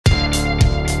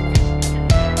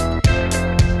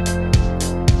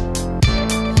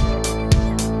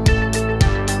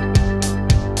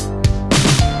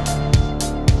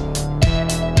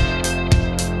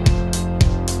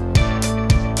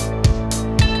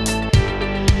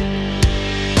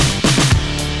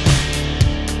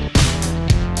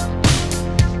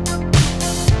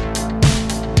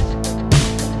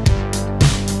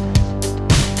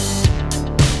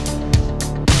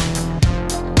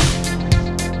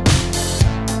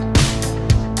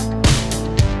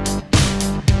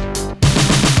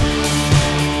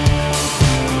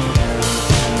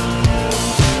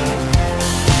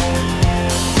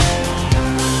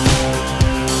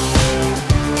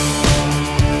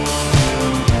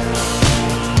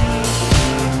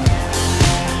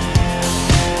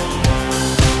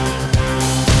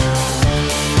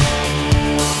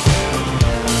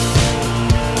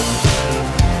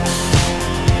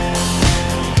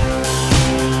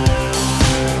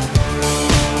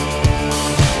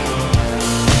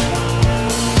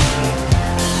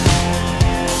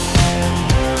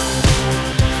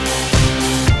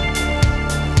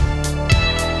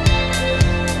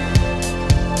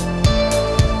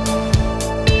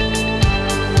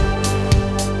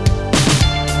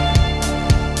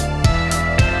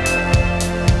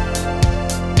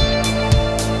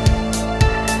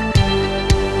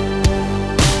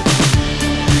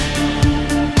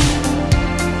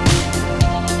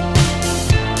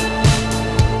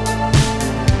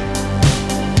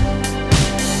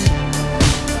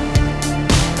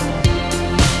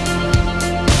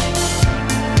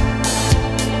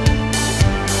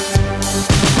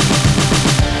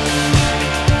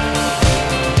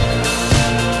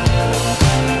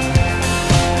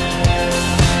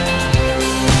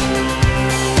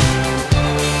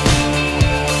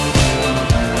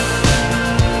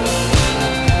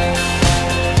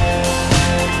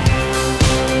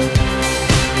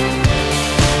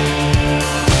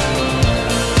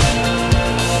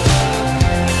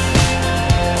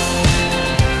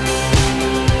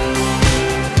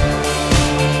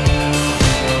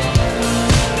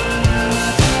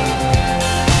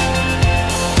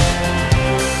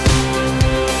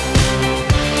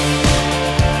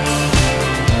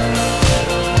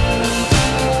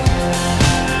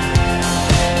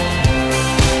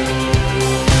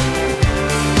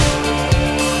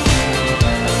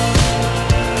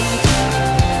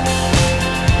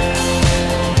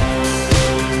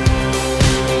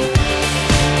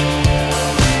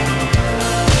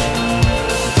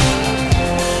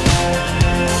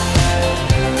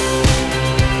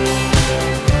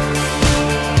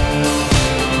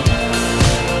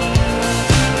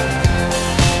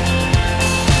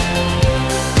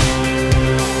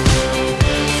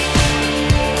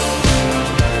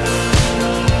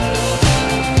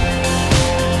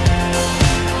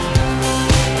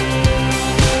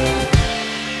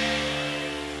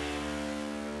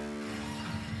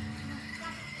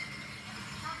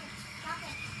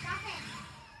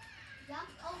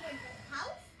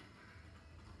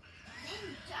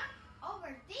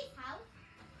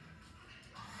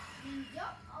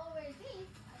jump over this.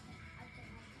 Okay.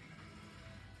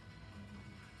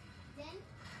 Then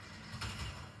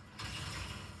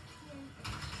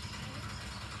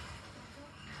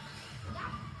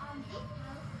jump on this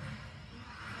house.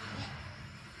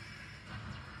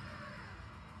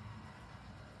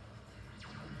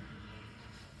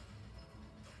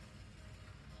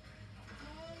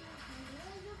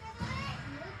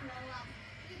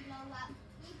 You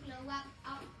blow up,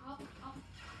 up.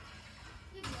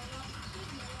 You blow up.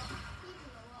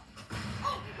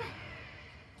 Oh! Okay.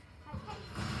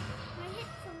 My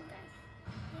headphones, guys.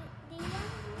 Do you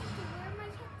want me to wear my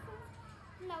headphones?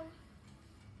 No.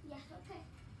 Yes, okay.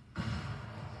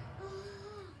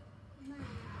 Oh, man,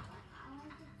 I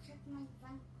want to check my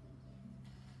phone.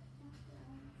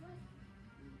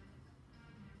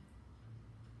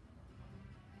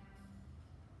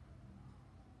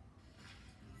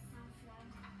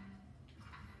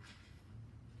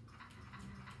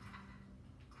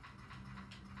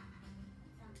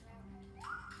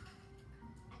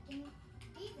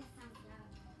 Be the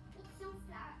sunflower. Which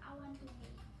sunflower I want to be?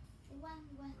 The one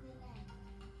with the leg.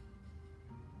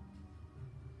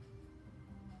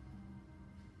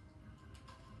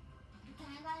 Can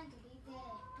I going to be the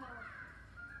flower?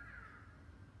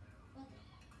 What?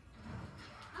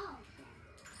 Oh.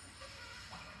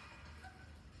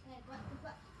 Wait, what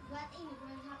in the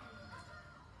world happened?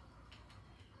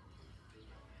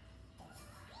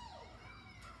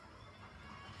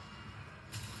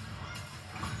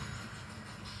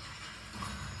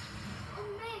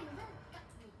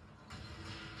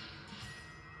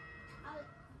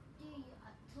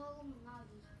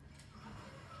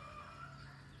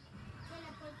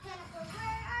 Teleport,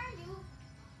 where are you?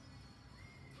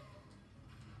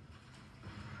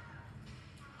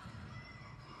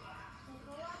 So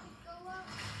go up.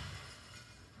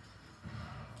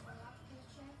 Go up the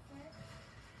chair first.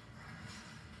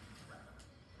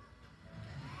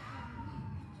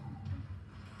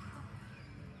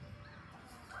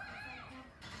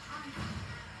 I'm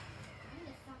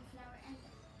the sunflower and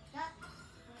that.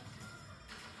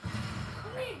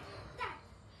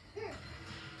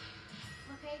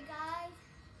 Okay, guys,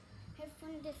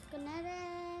 headphone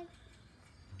disconnected,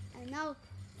 and now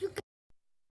you can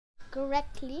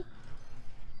correctly.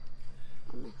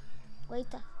 Oh man,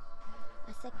 wait a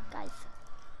sec, guys.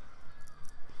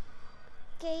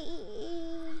 Okay,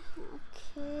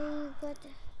 what?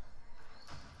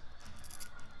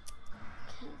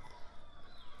 Okay,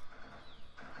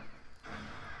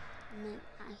 man,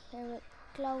 I hear it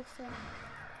closer.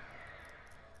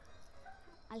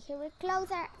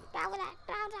 Closer.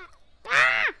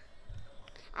 Ah!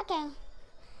 Okay.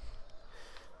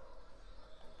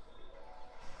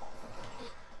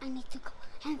 I need to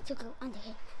go under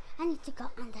here.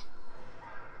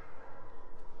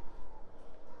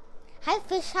 Hi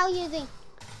fish, how you doing?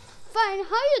 Fine,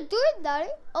 how you doing, Daddy?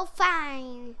 Oh,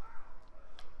 fine.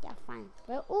 Yeah, fine.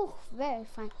 Very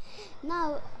fine.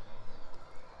 Now,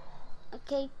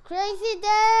 okay, Crazy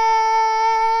Dave!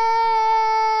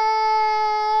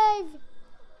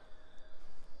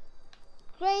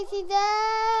 Crazy Dave!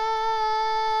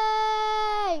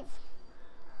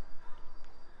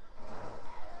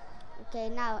 Okay,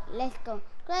 now let's go.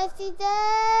 Crazy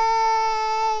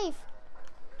Dave!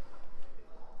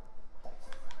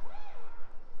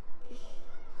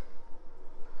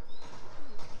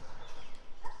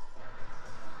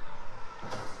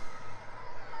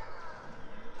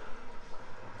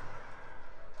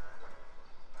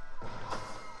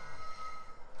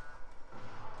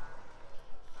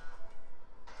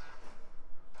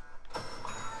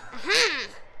 Aha!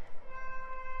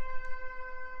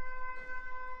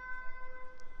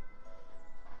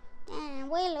 And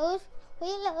we lose.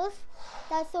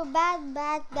 That's so bad.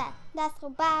 That's so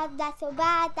bad. That's so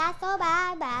bad.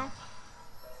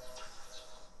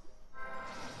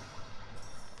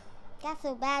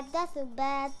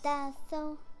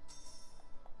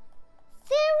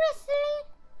 Seriously?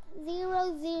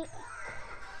 0-0.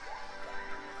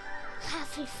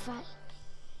 Happy fight.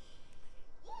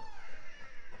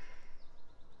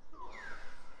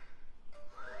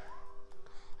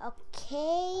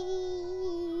 Okay.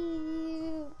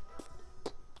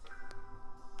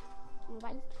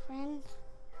 Right, friends.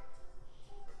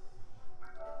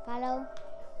 Follow.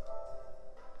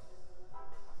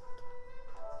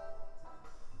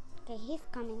 Okay, he's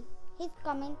coming.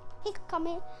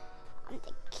 I'm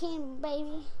the king,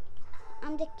 baby.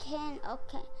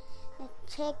 Okay,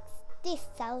 let's check this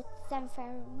out.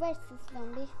 Sunflower versus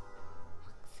zombie.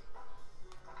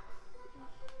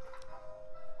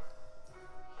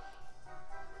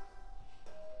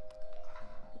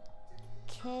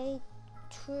 Okay,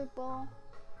 turbo.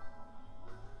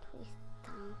 twist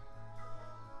down.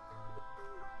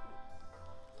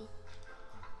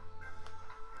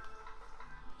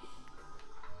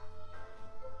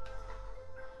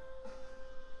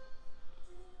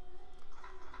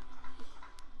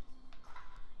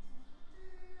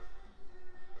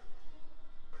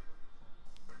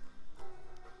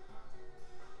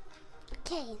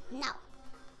 Okay, now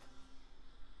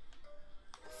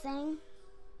sing.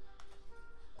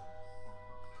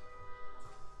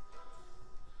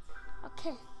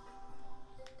 Okay.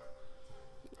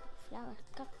 Flower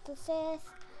cactuses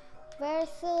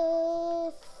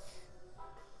versus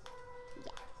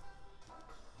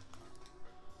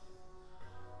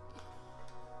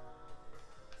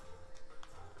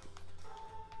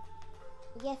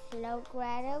yes, low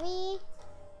gravity.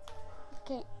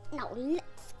 Okay, now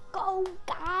let's go,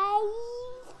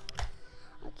 guys.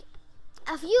 Okay,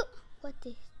 have you? What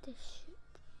is this?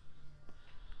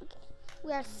 Okay,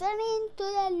 we are sailing to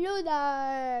the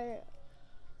lunar.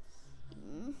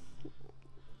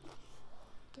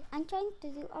 Okay, I'm trying to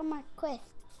do all my quests.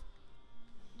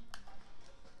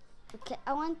 Okay,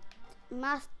 I want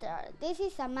master. This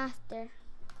is a master.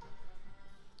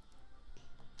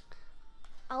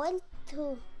 I went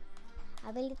to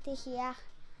ability here.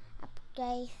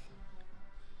 Upgrade.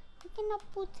 I cannot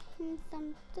put in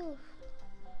some too.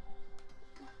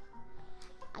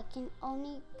 I can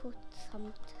only put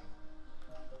some.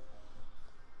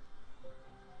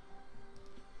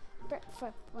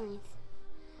 Perfect points.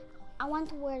 I want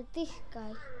to wear this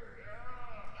guy.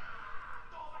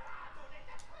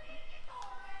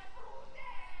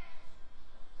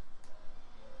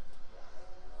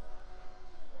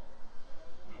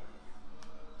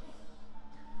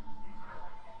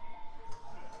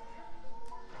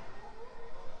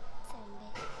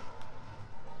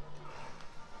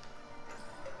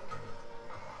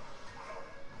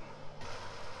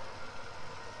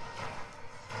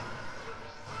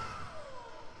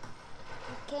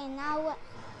 Okay, now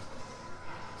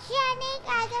Jenny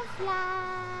got to fly.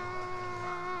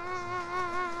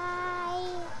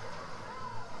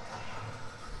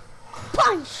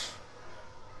 Punch!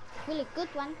 Really good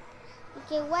one.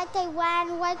 Okay, what I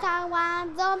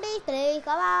want, zombies, please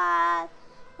come on.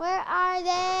 Where are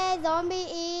the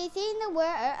zombies in the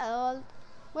world?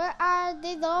 Where are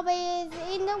the zombies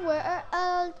in the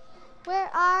world? Where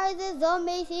are the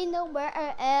zombies in the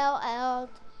world?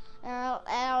 Oh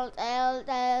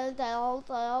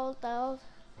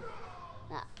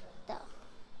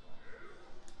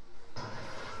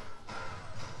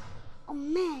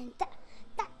man,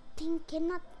 that thing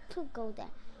cannot go there.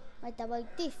 What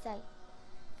about this side?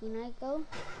 Can I go?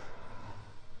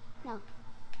 No.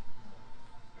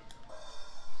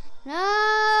 No.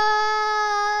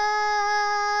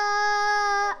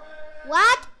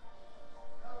 What?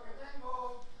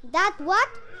 That what?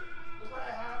 Look what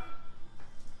I have.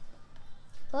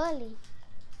 Bully.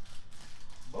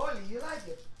 Bully, you like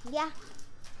it? Yeah.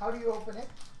 How do you open it?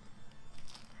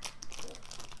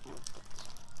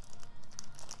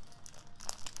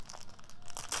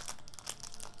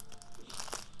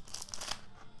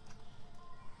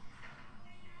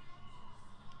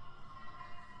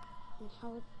 And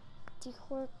how it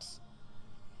works.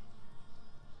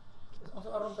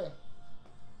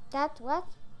 That what?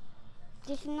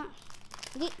 This not.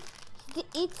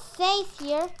 It says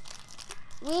here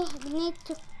we need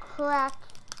to crack.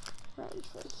 Where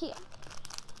is it? Here.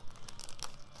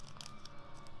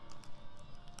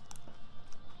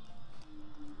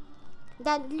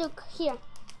 That look here,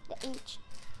 the inch.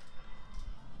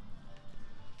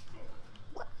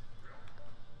 What?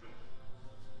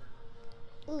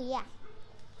 Oh yeah.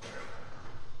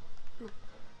 No.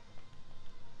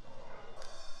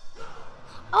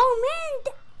 Oh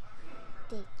man,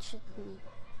 they tricked me.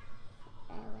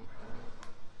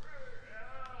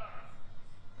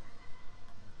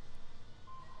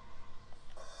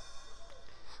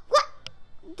 What?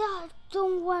 That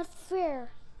don't was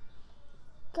fair,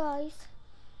 guys.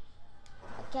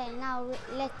 Okay, now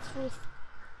let's risk.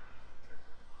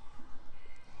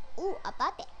 Ooh,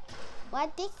 about it.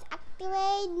 What is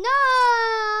activate? No!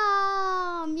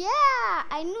 Yeah,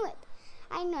 I knew it.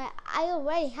 I know it. I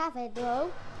already have it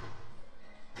though.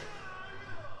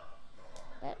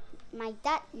 But my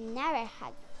dad never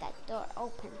had that door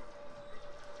open.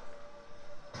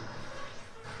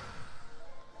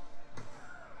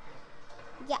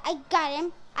 Yeah, I got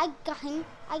him. I got him.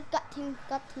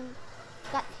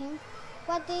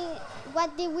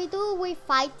 What did we do? We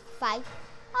fight. Hallelujah.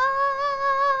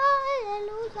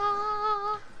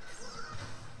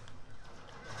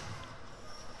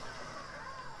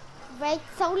 Wait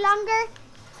so longer.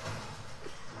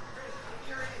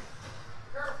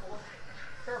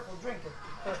 Careful. careful, drink it.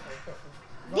 Careful, careful.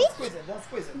 Don't This- squeeze it, don't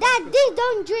squeeze it. Dad, Don't squeeze this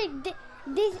don't drink.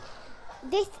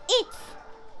 This eats.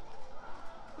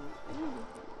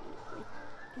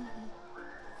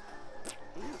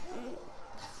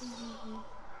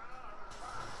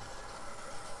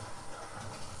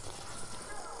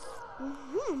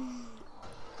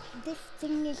 This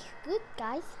thing is good,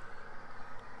 guys.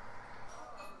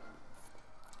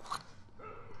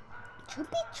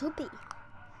 Choopy, choopy.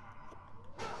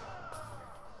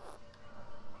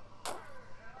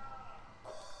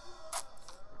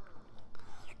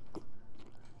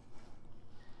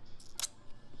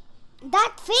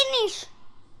 That finish.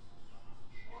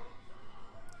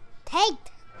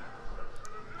 Take.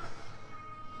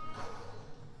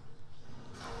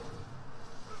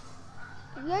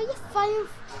 Where are you finding?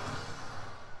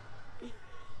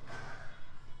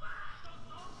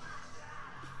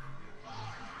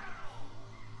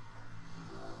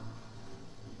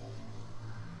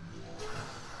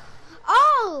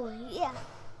 Oh, yeah.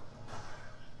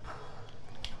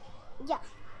 Yeah.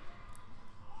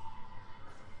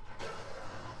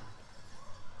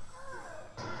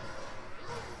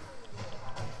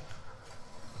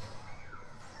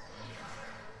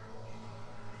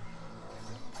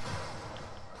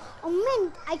 Oh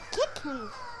man, I kicked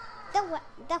him. That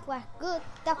was good.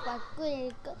 That was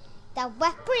pretty good. That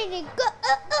was pretty good.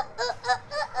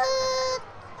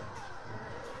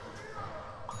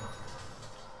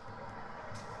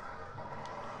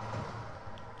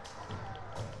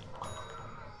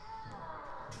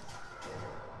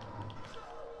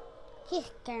 He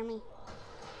scared me.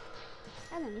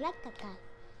 I don't like that guy.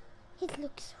 He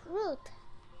looks rude.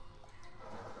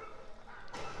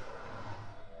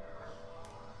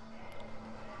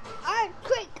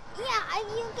 Quick! Yeah,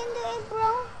 you can do it,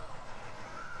 bro.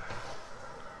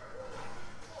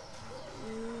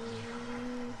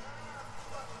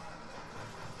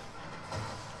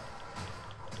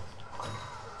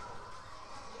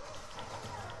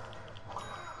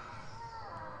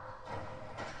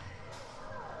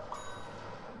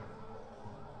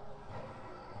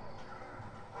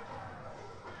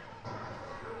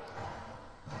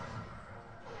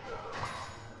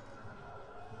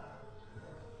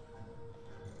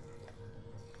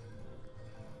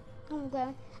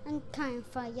 I'm coming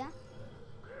for ya.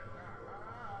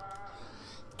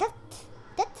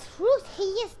 That's rude. He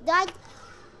just died.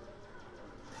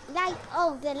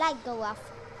 Oh, the light go off.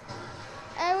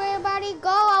 Everybody go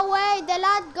away. The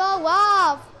light go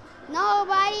off.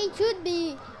 Nobody should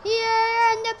be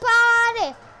here in the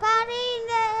party. Party in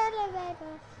the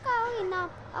elevator. Going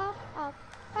up, up, up.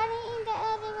 Party in the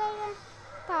elevator.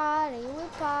 Party, we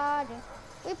party.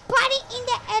 We party in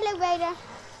the elevator.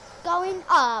 Going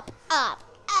up, up,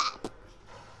 up.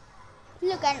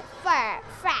 Look at fat.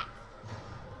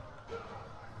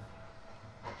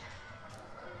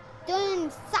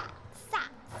 Doing sack.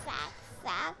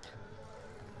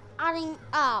 Adding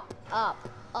up.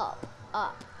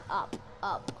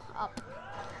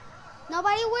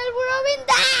 Nobody will ruin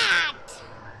that.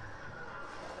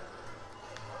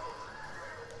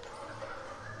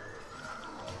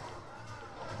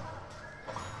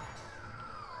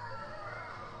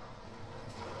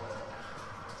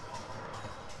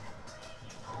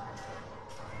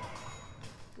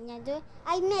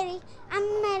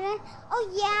 I'm married. Oh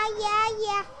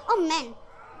yeah. Oh man,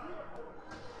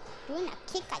 doing a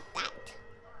kick like that.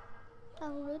 So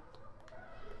rude.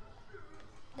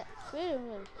 That's really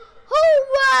rude. Who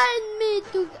want me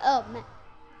to? Oh man,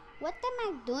 what am I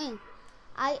doing?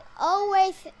 I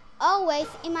always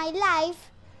in my life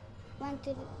want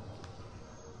to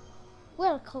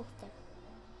roller coaster.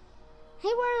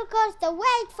 Hey, roller coaster,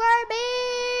 wait for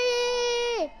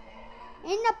me!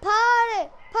 In the party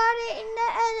in the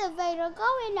elevator,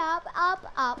 going up.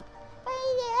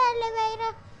 In the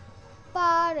elevator,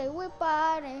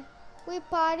 we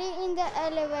party in the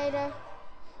elevator,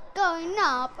 going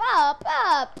up.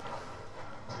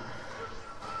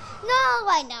 No,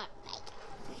 why not?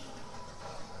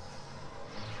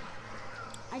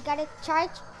 I gotta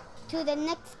charge to the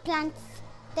next plants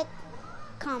that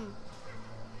come.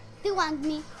 Do you want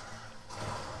me?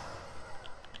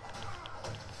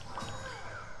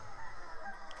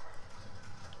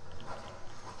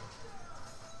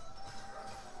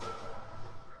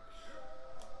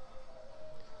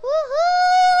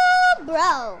 Woohoo,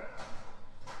 bro!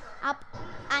 Up,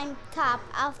 I'm top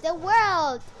of the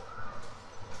world.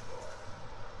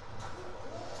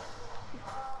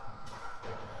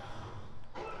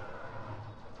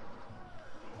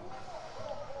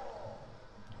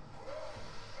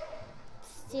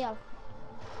 Still.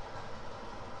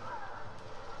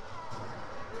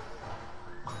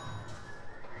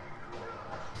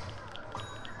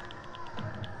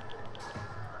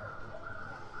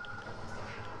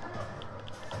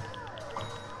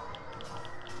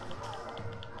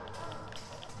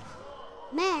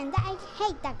 Man, I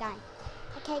hate that guy.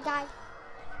 Okay, guys.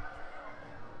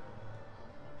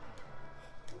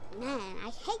 Man, I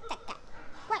hate that guy.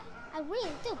 Wait, I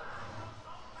really do.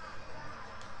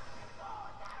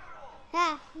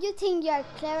 Yeah, you think you're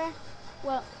clever?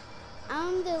 Well,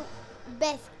 I'm the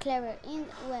best clever in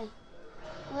the way.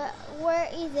 Where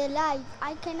is the light?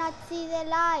 I cannot see the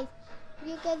light.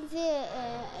 You can see it.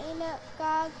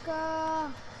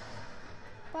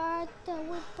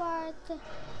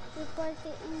 We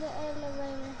parted in the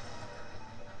elevator.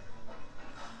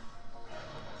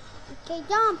 Okay,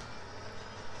 jump.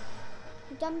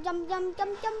 Jump, jump, jump,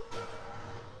 jump, jump.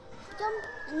 Jump.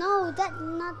 No, that's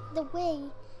not the way.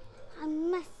 I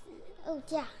must. Oh,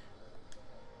 yeah.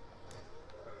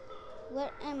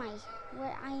 Where am I?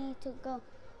 Where I need to go?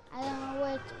 I don't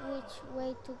know which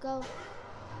way to go.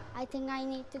 I think I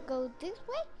need to go this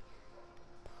way.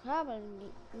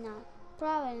 Probably not.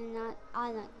 Probably not.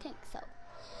 I don't think so.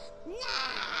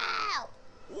 No!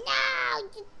 No!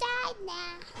 You died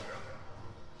now.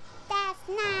 That's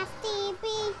nasty,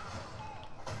 B.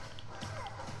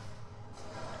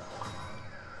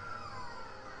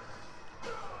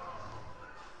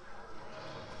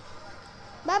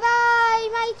 Bye-bye,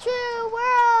 my true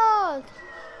world!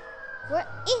 Where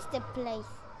is the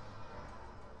place?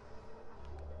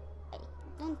 I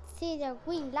don't see the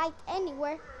green light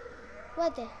anywhere.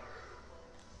 What the?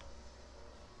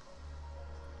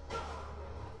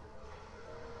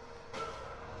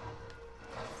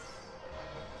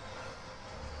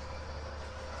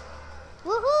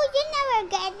 Woohoo, you never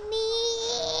get me!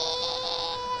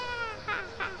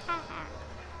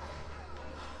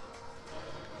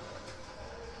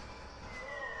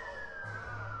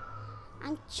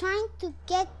 I'm trying to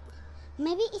get,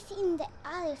 maybe it's in the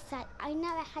other side. I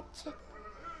never had checked.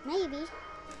 Maybe.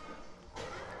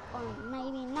 Or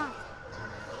maybe not.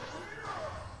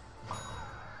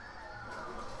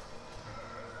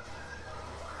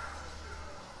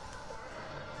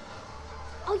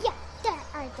 Oh yeah, there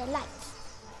are the lights.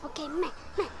 Okay, man,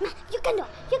 you can do it.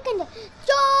 You can do it.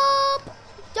 Jump!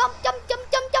 Jump, jump,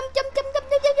 jump, jump, jump, jump, jump, jump, jump,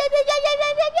 jump, jump, jump,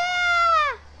 jump, jump.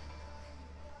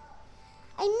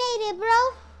 I made it, bro.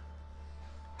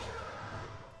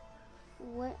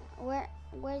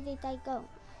 Where did I go?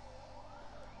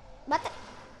 What?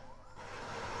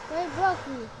 Where broke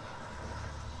me?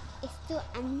 It's to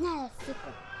another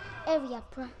secret area,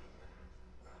 bro.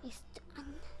 It's to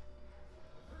another.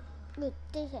 Look,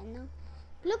 there's a gnome.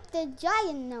 Look, the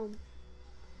giant gnome.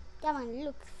 That one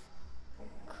looks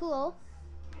cool.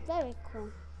 Very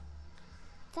cool.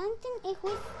 Something if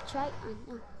we try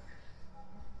on.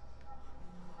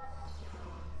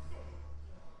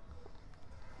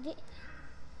 No.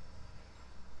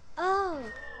 Oh,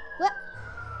 what?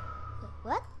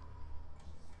 What?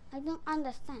 I don't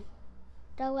understand.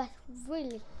 That was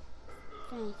really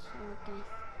strange, guys.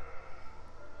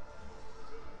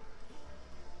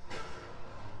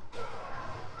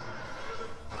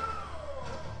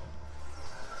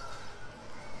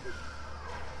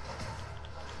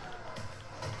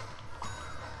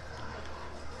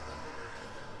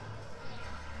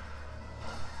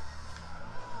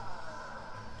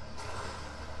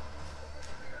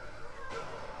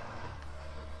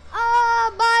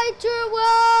 Your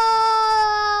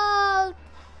world!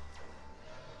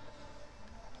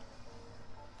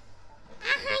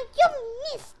 You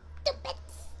missed,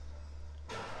 stupids!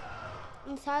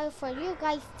 I'm sorry for you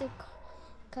guys to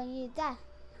call you that.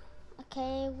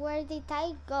 Okay, where did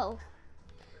I go?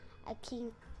 I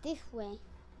think this way.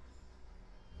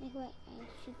 This way I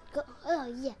should go. Oh,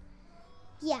 yeah.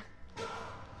 Yeah.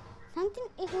 Something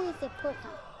is with the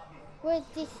portal. Where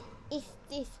this is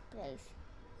this place?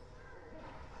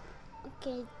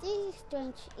 Okay, this is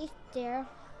strange. It's there.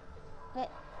 But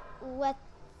what?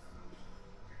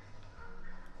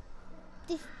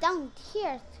 This down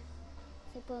here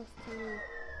supposed to mean?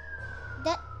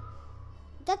 That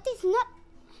is not.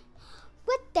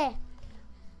 What the?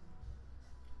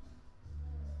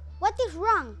 What is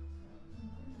wrong?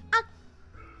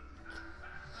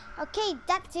 Okay,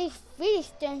 that is very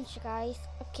strange, guys.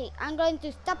 Okay, I'm going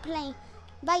to stop playing.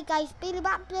 Bye, guys.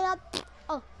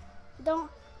 Oh, don't.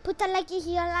 Put a like if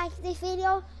you like this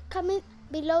video. Comment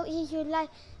below if you like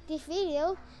this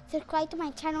video. Subscribe to my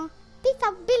channel. Peace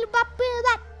out.